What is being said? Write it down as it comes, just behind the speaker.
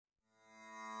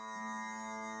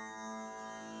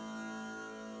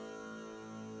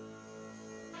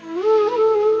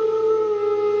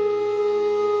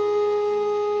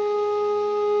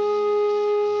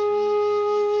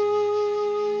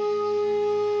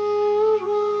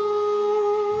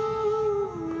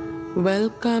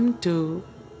Welcome to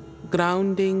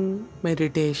grounding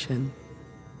meditation.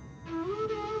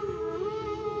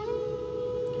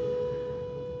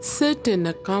 Sit in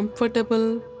a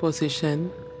comfortable position,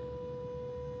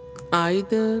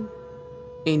 either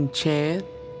in chair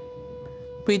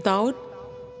without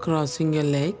crossing your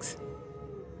legs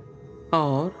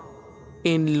or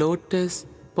in lotus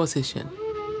position.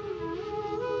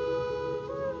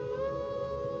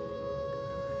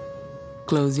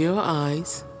 Close your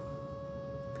eyes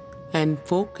and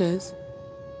focus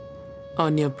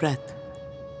on your breath.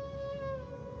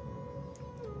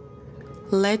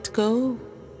 Let go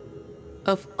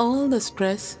of all the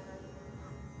stress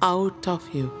out of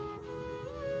you.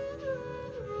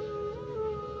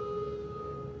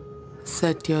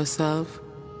 Set yourself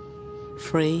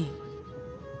free.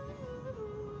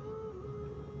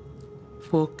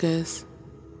 Focus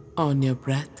on your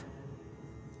breath.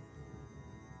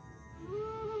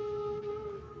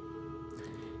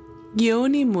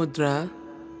 Yoni Mudra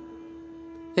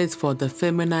is for the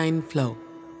feminine flow.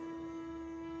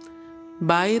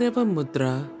 Bhairava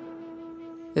Mudra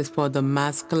is for the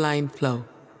masculine flow.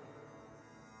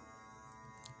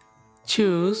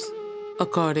 Choose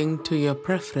according to your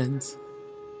preference.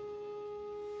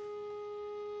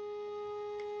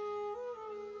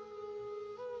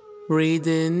 Breathe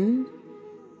in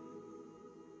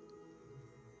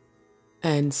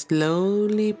and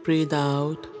slowly breathe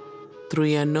out through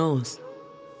your nose.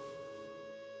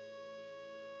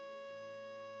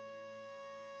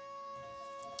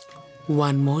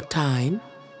 One more time.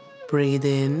 Breathe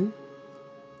in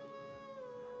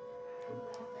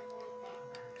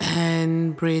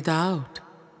and breathe out.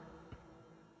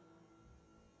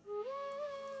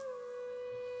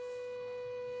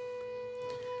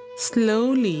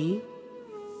 Slowly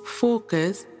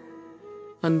focus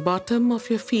on bottom of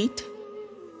your feet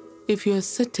if you're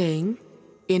sitting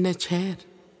in a chair.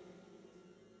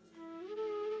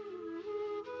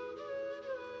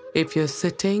 If you're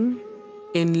sitting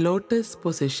in lotus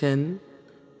position,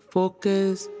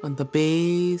 focus on the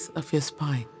base of your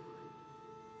spine.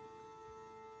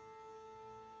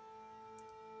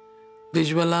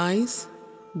 Visualize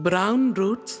brown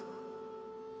roots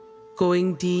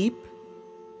going deep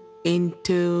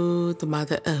into the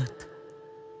Mother Earth.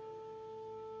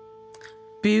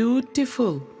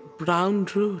 Beautiful brown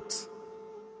roots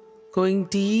going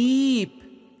deep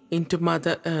into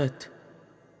Mother Earth.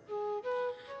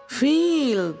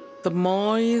 Feel the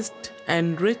moist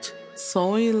and rich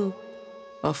soil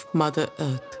of Mother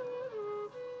Earth.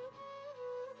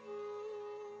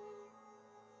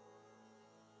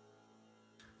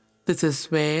 This is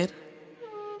where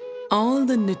all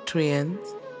the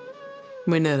nutrients,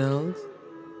 minerals,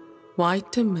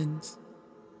 vitamins,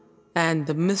 and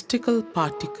the mystical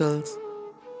particles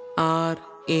are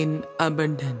in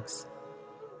abundance.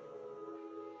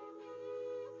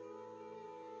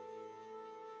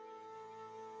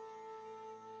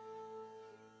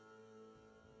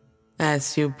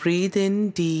 As you breathe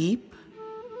in deep,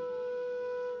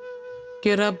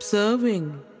 you're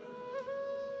observing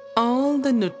all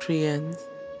the nutrients,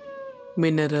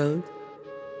 minerals,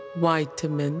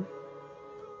 vitamin,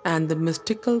 and the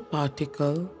mystical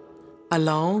particle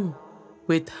along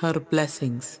with her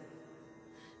blessings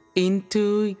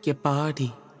into your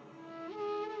body.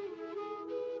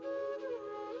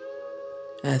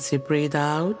 As you breathe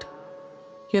out,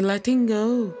 you're letting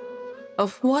go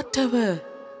of whatever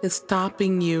is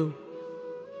stopping you.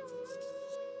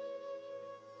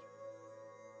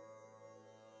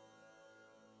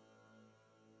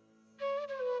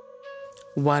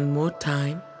 One more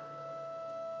time.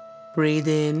 Breathe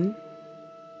in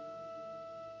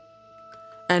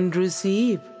and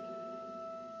receive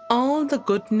all the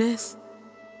goodness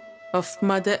of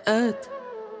Mother Earth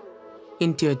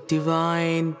into your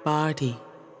divine body.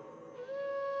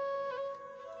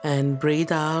 And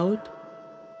breathe out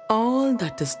all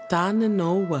that is done and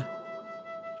over.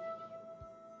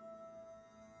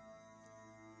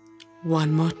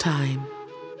 One more time.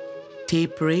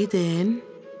 Deep breathe in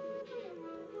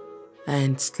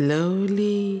and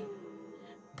slowly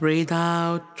breathe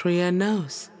out through your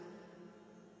nose.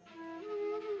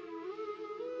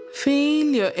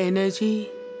 Feel your energy.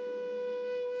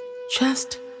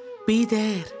 Just be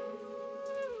there.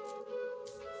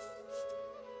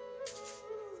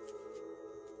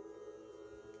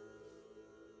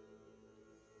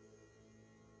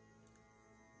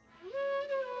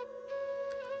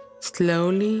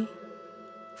 Slowly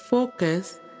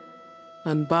focus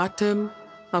on bottom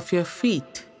of your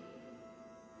feet.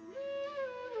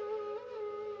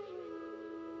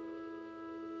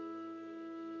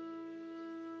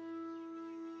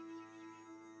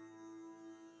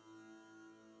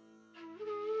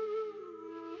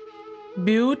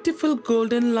 beautiful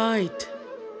golden light,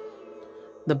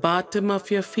 the bottom of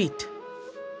your feet.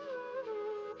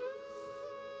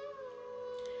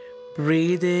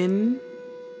 Breathe in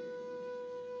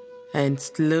and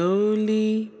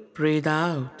slowly breathe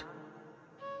out.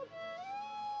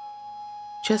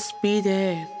 Just be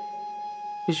there.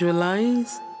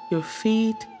 Visualize your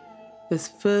feet is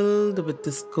filled with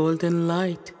this golden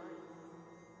light.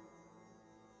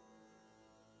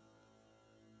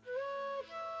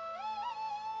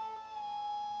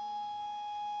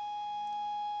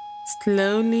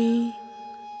 Slowly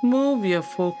move your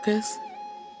focus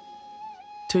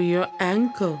to your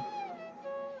ankle.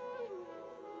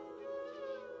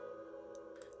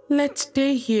 Let's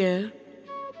stay here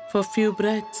for a few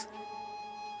breaths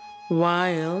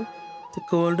while the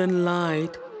golden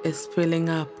light is filling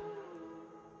up.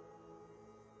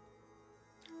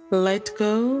 Let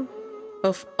go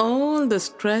of all the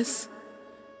stress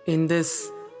in this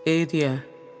area.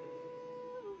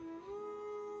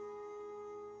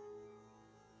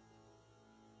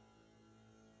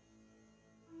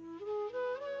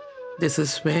 This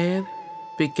is where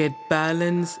we get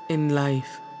balance in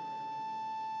life.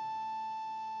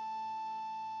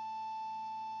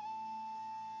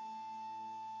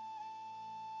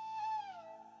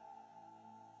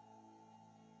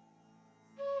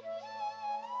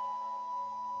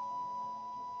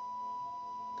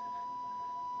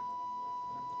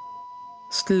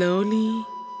 Slowly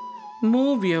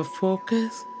move your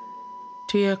focus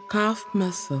to your calf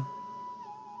muscle.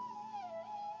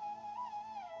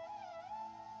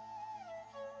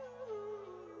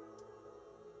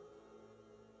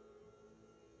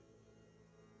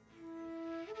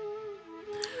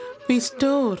 We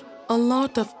store a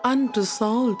lot of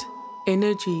unresolved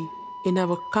energy in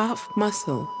our calf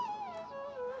muscle.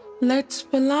 Let's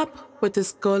fill up with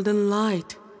this golden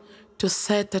light to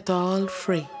set it all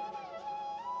free.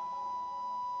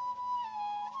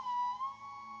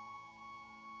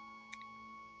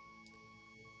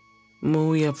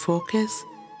 Move your focus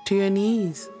to your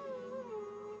knees.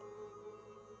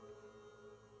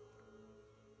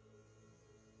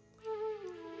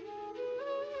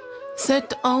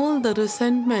 Set all the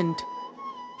resentment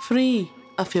free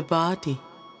of your body.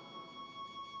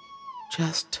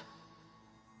 Just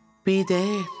be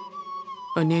there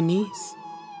on your knees.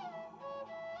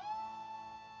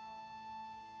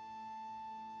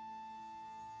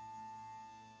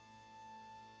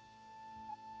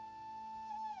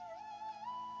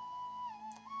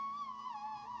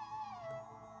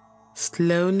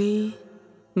 Slowly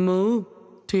move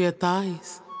to your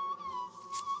thighs.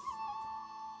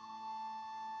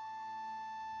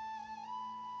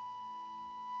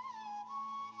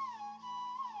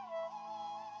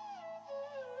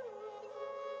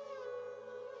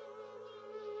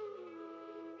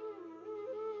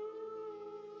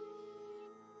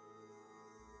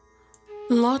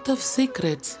 A lot of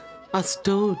secrets are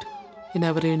stored in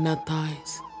our inner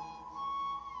thighs.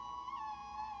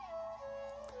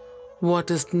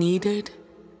 What is needed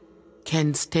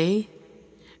can stay,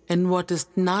 and what is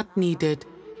not needed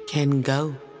can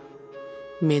go.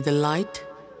 May the light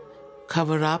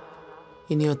cover up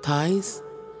in your thighs,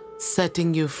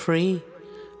 setting you free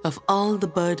of all the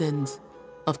burdens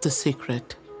of the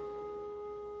secret.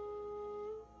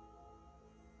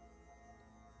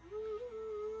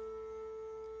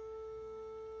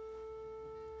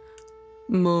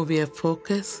 Move your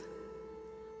focus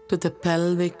to the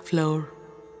pelvic floor,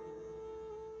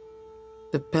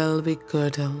 the pelvic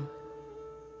girdle.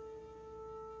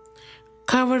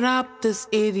 Cover up this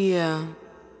area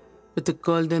with the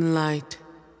golden light.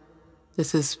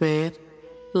 This is where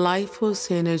life force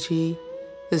energy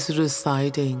is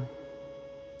residing.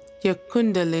 Your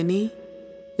Kundalini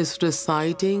is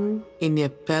residing in your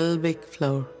pelvic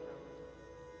floor.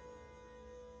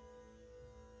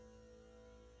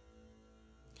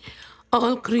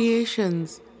 All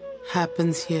creations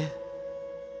happens here.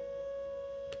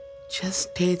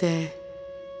 Just stay there.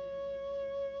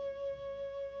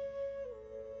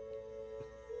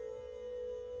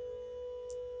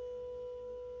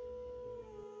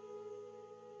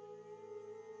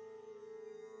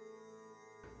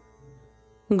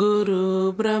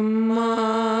 Guru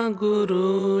Brahma,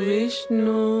 Guru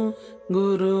Vishnu,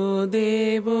 Guru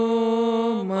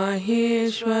Devo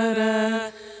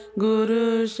Maheshwara,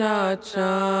 Guru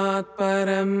Sakshat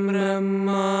Param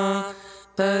Brahma,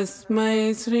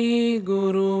 Tasmai Sri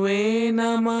Guruve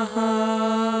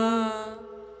Namaha.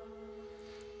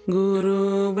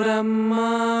 Guru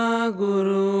Brahma,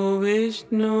 Guru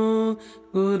Vishnu,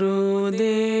 Guru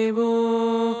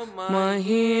Devo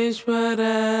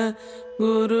Maheshwara,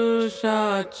 Guru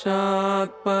Sakshat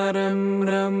Param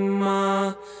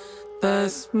Brahma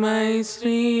Tasmai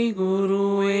Sri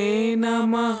Gurue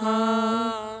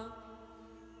Namaha.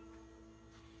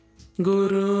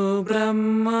 Guru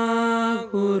Brahma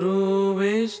Guru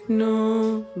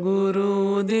Vishnu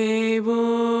Guru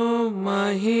Devo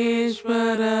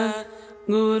Maheshwara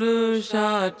Guru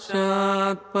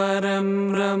Sakshat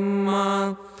Param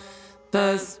Brahma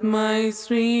Tasmai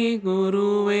Sri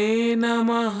Gurue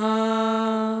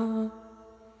Namaha.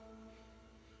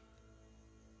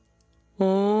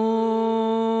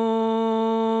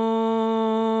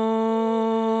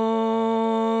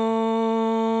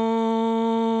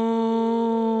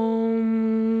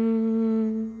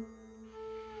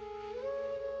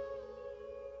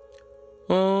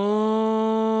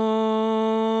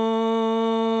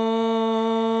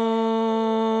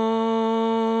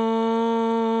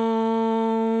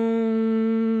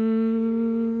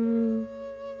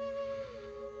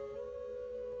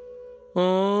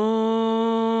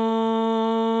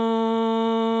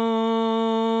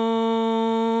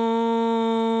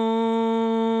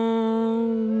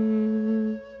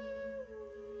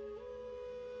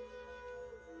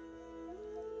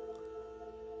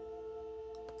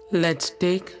 Let's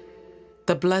take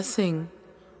the blessing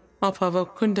of our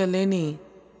Kundalini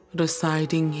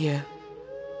residing here.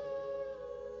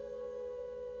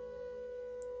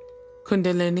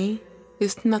 Kundalini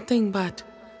is nothing but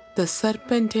the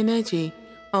serpent energy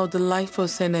or the life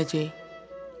force energy.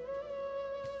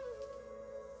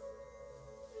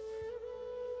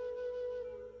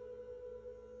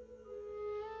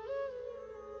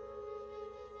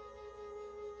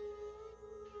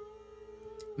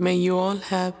 May you all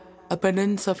have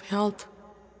abundance of health,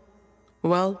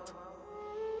 wealth,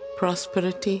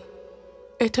 prosperity,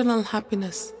 eternal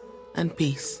happiness, and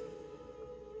peace.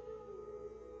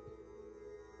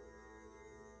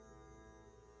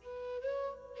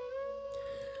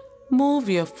 Move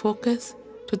your focus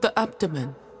to the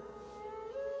abdomen.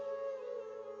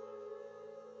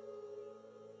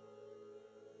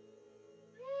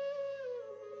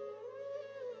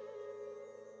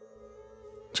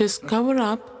 Just cover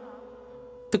up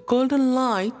the golden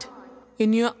light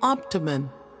in your abdomen.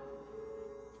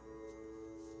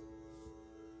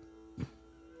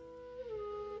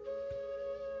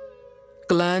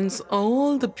 Glance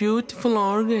all the beautiful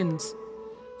organs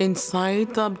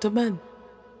inside the abdomen.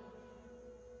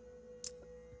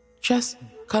 Just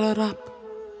color up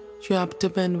your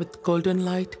abdomen with golden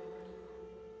light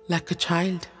like a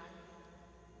child.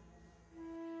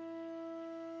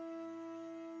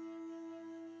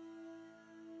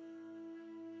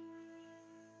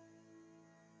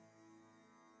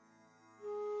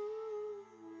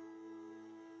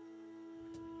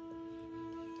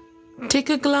 Take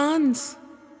a glance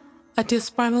at your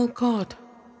spinal cord.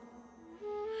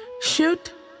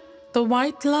 Shoot the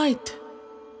white light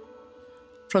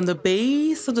from the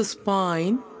base of the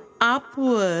spine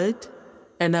upward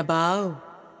and above.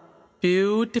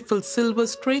 Beautiful silver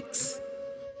streaks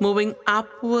moving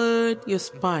upward your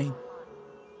spine.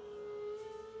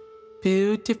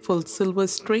 Beautiful silver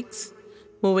streaks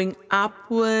moving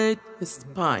upward your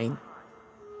spine.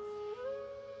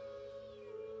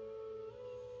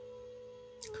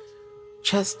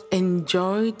 Just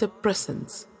enjoy the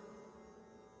presence.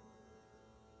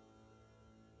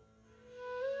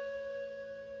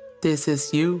 This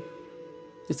is you.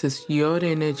 This is your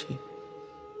energy.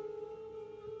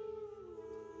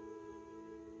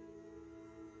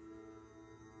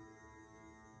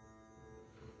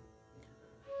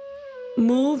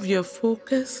 Move your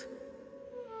focus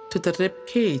to the rib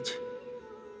cage.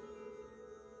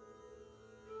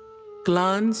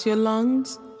 Glance your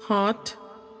lungs, heart,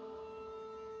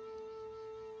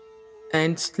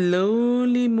 and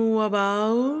slowly move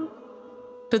about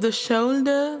to the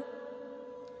shoulder,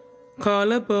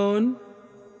 collarbone.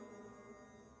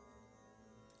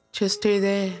 Just stay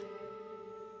there.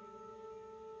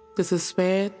 This is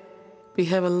where we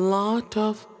have a lot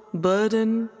of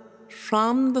burden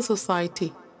from the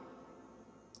society.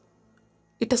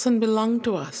 It doesn't belong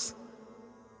to us.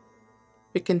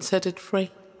 We can set it free.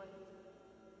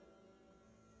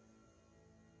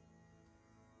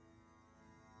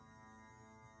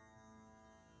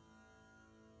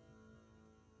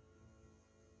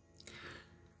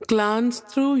 Glance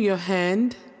through your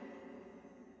hand,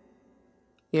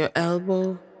 your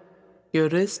elbow, your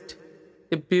wrist,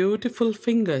 your beautiful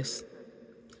fingers,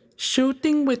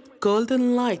 shooting with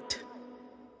golden light.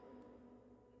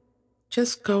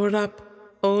 Just cover up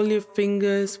all your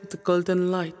fingers with the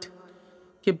golden light.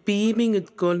 You're beaming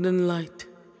with golden light.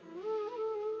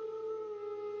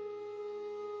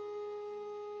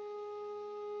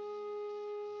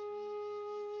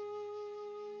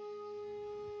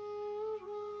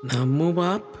 Now move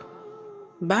up,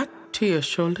 back to your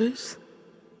shoulders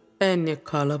and your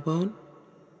collarbone,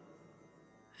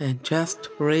 and just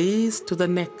raise to the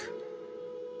neck.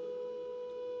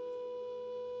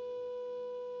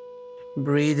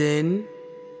 Breathe in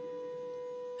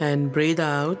and breathe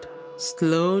out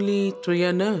slowly through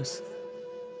your nose.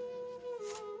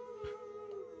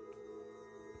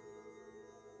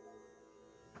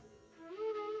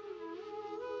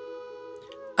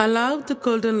 Allow the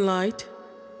golden light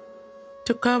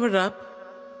to cover up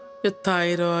your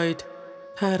thyroid,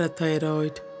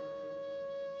 parathyroid,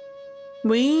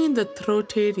 way in the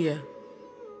throat area.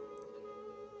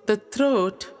 The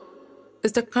throat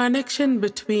is the connection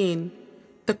between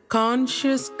the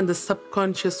conscious and the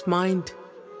subconscious mind.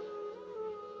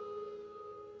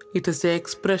 It is the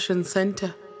expression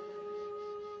center.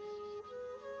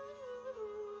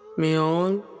 May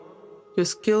all your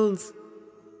skills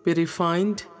be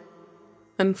refined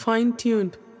and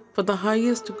fine-tuned for the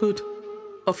highest good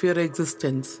of your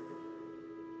existence.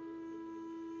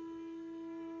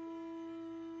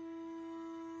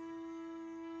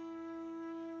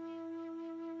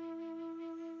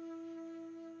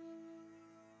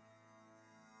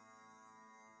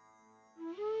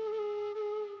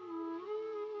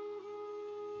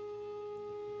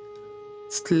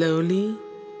 Slowly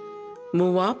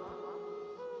move up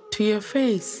to your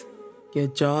face, your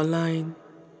jawline,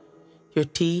 your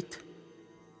teeth,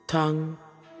 tongue,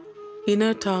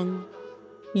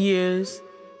 ears,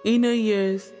 inner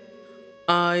ears,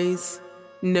 eyes,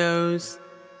 nose,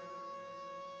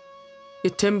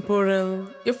 your temporal,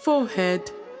 your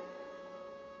forehead.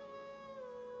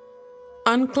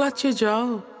 Unclutch your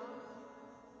jaw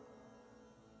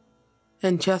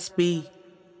and just be.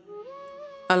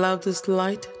 Allow this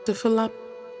light to fill up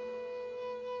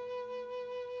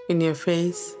in your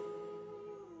face.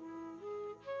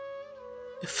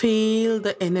 Feel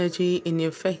the energy in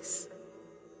your face.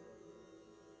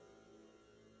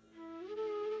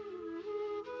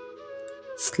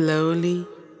 Slowly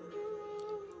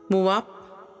move up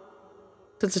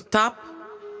to the top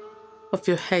of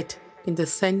your head in the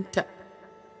center.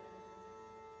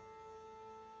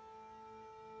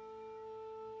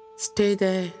 Stay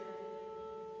there.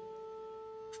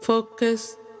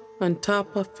 Focus on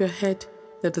top of your head,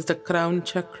 that is the crown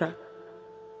chakra.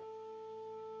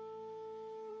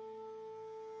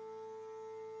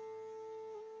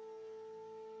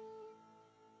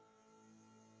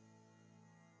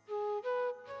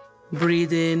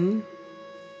 Breathe in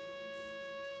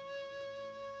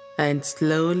and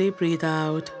slowly breathe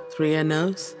out through your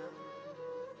nose.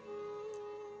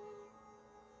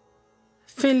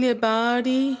 Fill your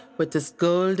body with this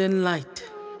golden light.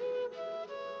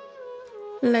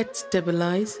 Let's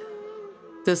stabilize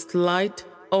this light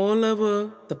all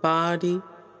over the body,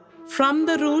 from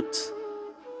the roots,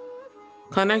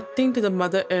 connecting to the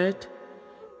Mother Earth,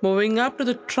 moving up to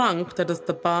the trunk, that is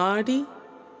the body,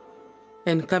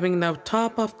 and coming now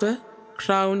top of the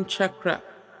crown chakra.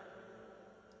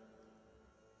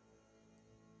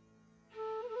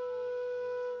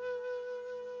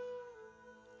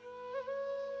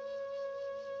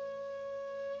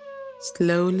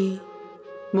 Slowly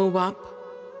move up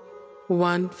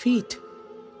 1 foot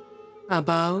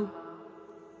above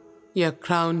your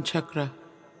crown chakra.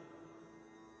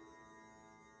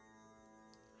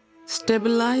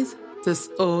 Stabilize this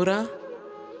aura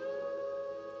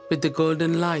with the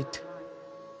golden light.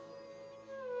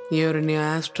 You're in your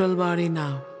astral body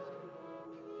now.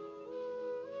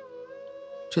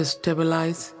 Just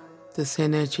stabilize this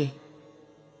energy.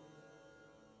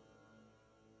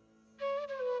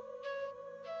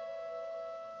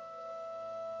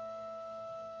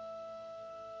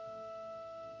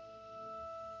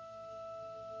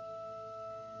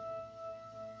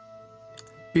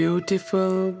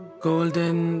 Beautiful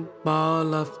golden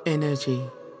ball of energy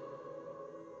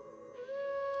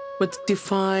with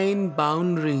defined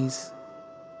boundaries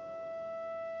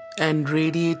and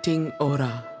radiating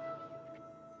aura.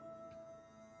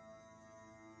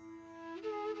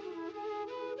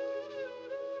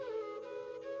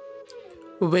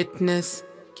 Witness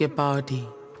your body.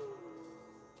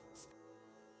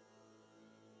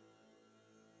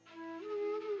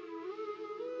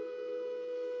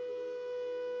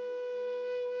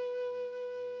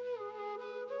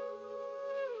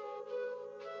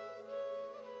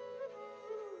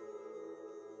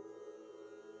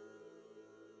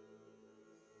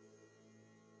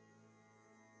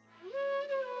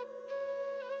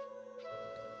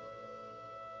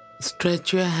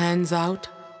 Stretch your hands out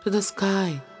to the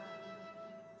sky.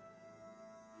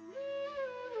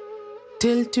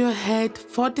 Tilt your head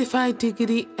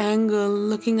 45-degree angle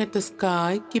looking at the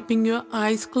sky, keeping your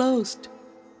eyes closed.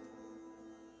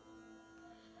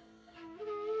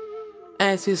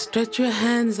 As you stretch your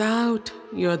hands out,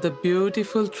 you're the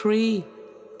beautiful tree.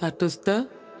 That is the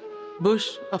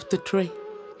bush of the tree.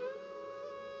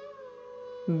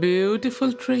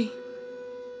 Beautiful tree.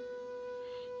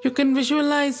 You can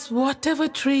visualize whatever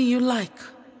tree you like.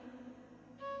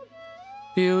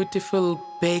 Beautiful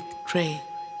big tree.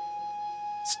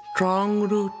 Strong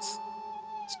roots.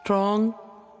 Strong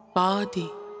body.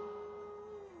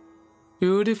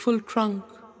 Beautiful trunk.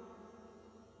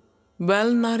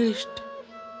 Well nourished.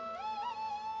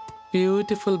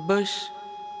 Beautiful bush.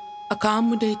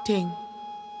 Accommodating.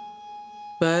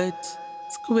 Birds,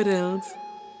 squirrels.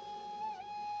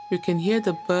 You can hear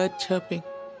the bird chirping.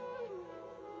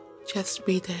 Just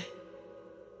be there.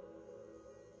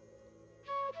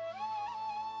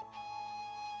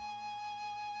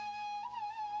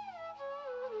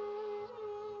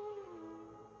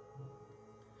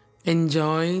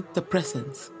 Enjoy the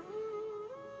presence.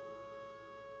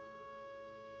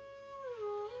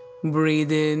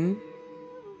 Breathe in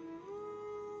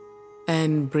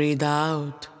and breathe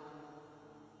out.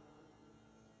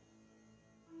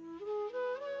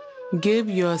 Give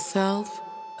yourself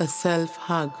a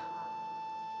self-hug.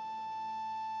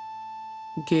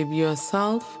 Give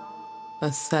yourself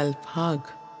a self-hug.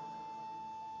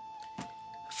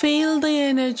 Feel the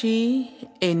energy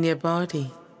in your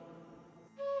body.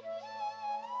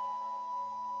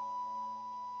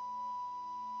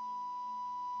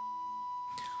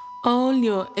 All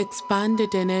your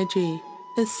expanded energy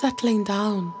is settling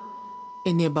down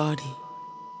in your body.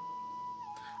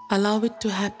 Allow it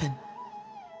to happen.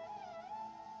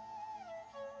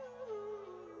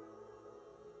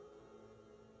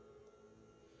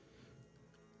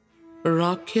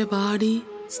 Rock your body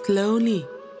slowly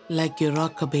like you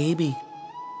rock a baby.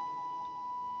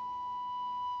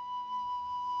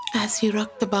 As you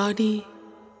rock the body,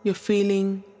 you're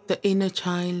feeling the inner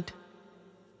child.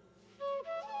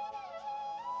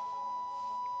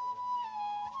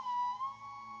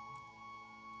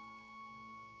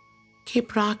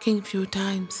 Keep rocking a few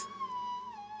times.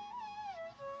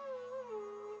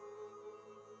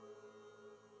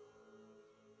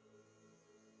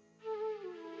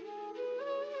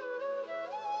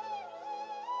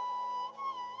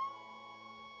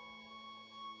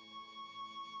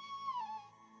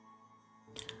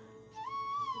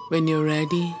 When you're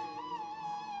ready,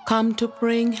 come to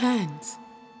praying hands.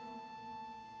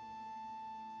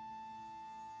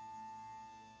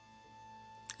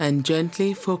 And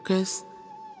gently focus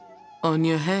on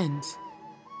your hands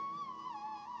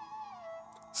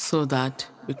so that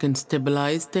you can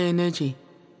stabilize the energy.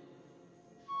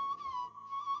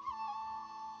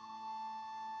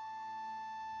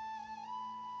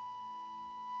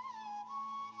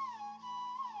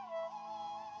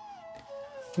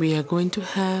 We are going to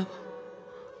have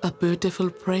a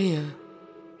beautiful prayer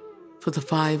for the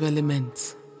 5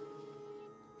 elements.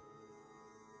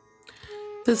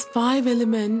 This 5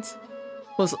 elements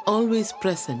was always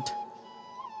present.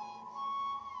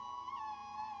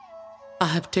 I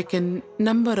have taken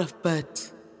number of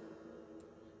births,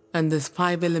 and this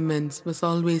 5 elements was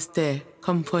always there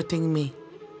comforting me.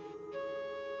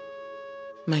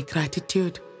 My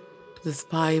gratitude to these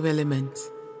 5 elements.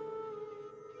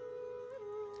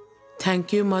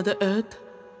 Thank you, Mother Earth,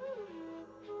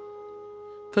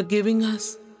 for giving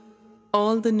us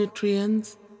all the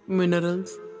nutrients,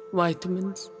 minerals,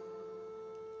 vitamins,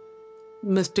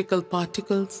 mystical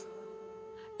particles,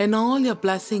 and all your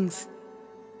blessings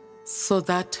so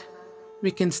that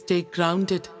we can stay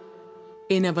grounded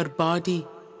in our body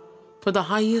for the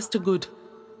highest good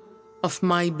of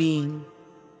my being.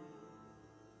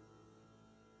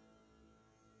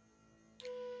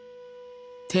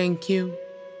 Thank you,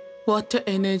 water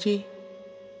energy,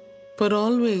 for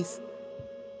always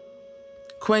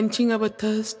quenching our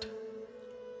thirst,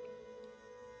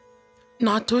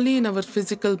 not only in our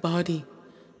physical body,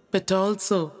 but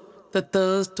also the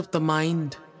thirst of the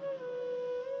mind.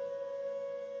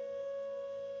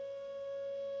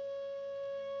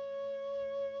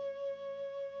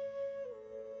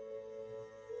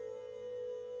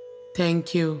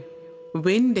 Thank you,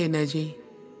 wind energy,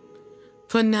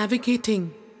 for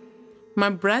navigating my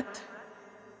breath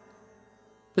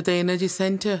with the energy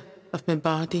center of my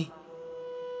body,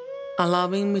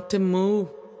 allowing me to move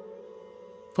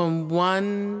from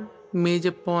one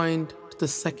major point to the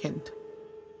second.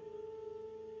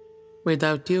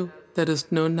 Without you, there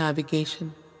is no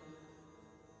navigation.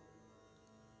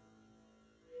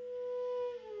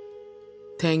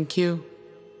 Thank you,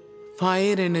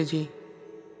 fire energy,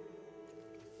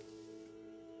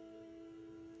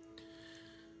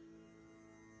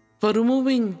 for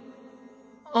removing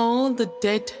all the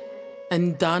dead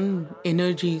and done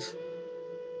energies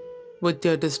with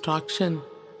your destruction,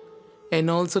 and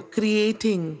also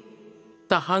creating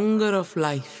the hunger of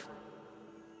life.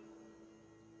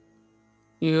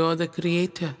 You are the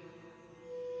creator.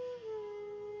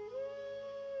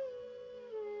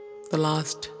 The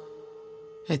last,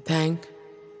 I thank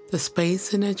the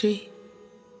space energy,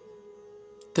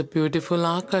 the beautiful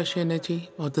Akash energy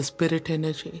or the spirit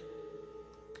energy.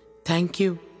 Thank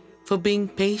you for being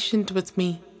patient with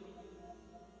me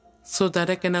so that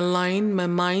I can align my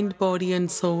mind, body and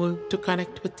soul to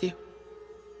connect with you.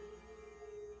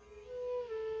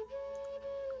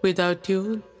 Without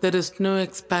you, there is no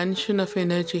expansion of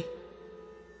energy.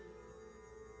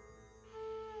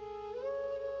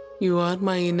 You are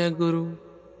my inner guru.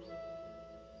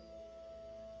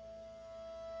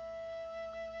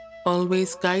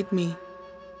 Always guide me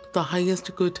to the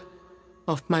highest good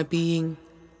of my being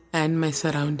and my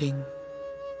surrounding.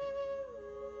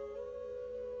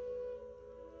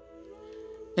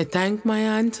 I thank my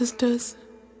ancestors,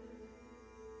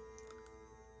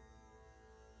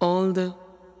 all the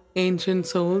ancient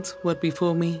souls who were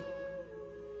before me,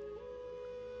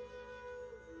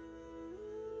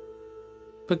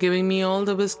 for giving me all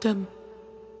the wisdom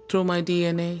through my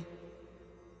DNA.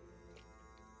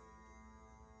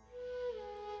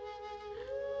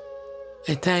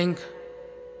 I thank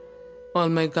all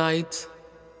my guides.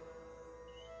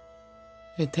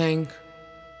 I thank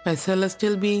my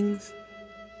celestial beings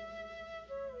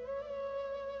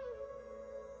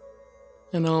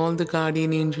and all the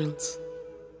guardian angels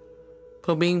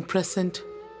for being present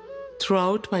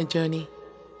throughout my journey.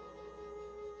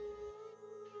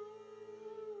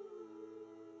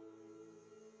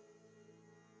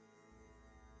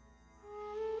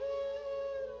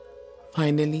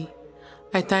 Finally,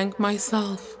 I thank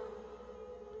myself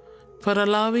for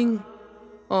allowing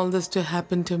all this to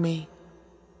happen to me.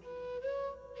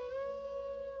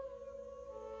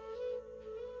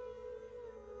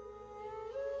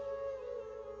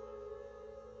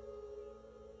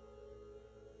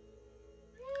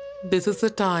 This is a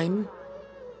time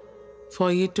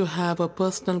for you to have a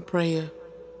personal prayer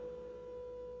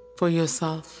for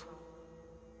yourself.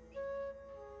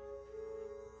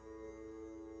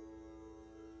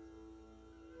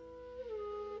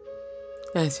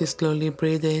 As you slowly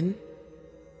breathe in,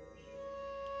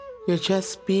 you're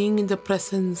just being in the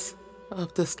presence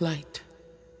of this light.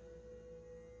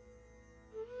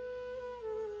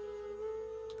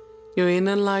 Your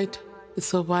inner light is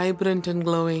so vibrant and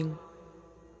glowing.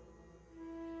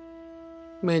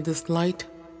 May this light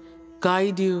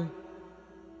guide you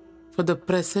for the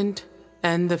present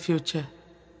and the future.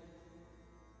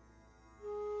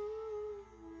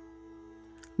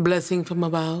 Blessing from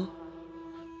above,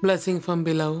 blessing from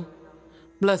below,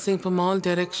 blessing from all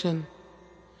direction,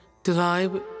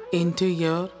 drive into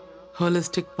your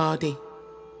holistic body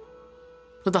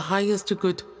for the highest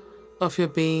good of your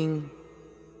being.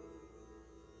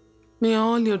 May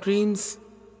all your dreams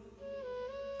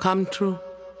come true,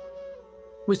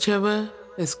 whichever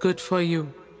is good for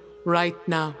you right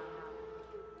now.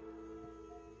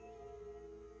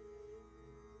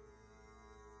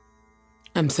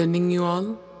 I'm sending you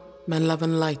all my love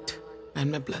and light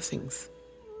and my blessings.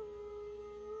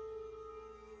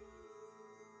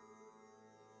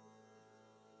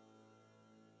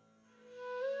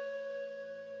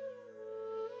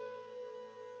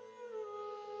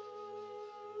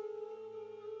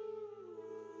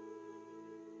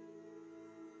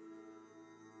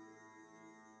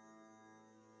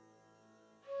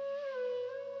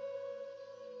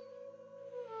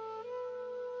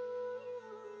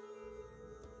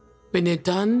 When you're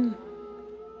done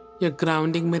your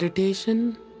grounding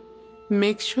meditation,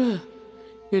 make sure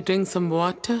you drink some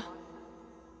water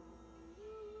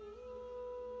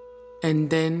and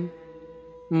then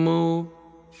move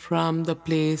from the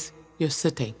place you're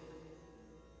sitting.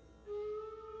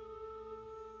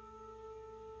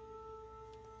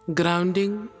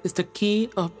 Grounding is the key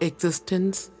of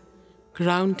existence.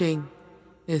 Grounding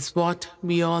is what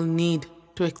we all need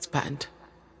to expand.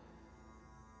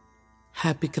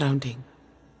 Happy grounding.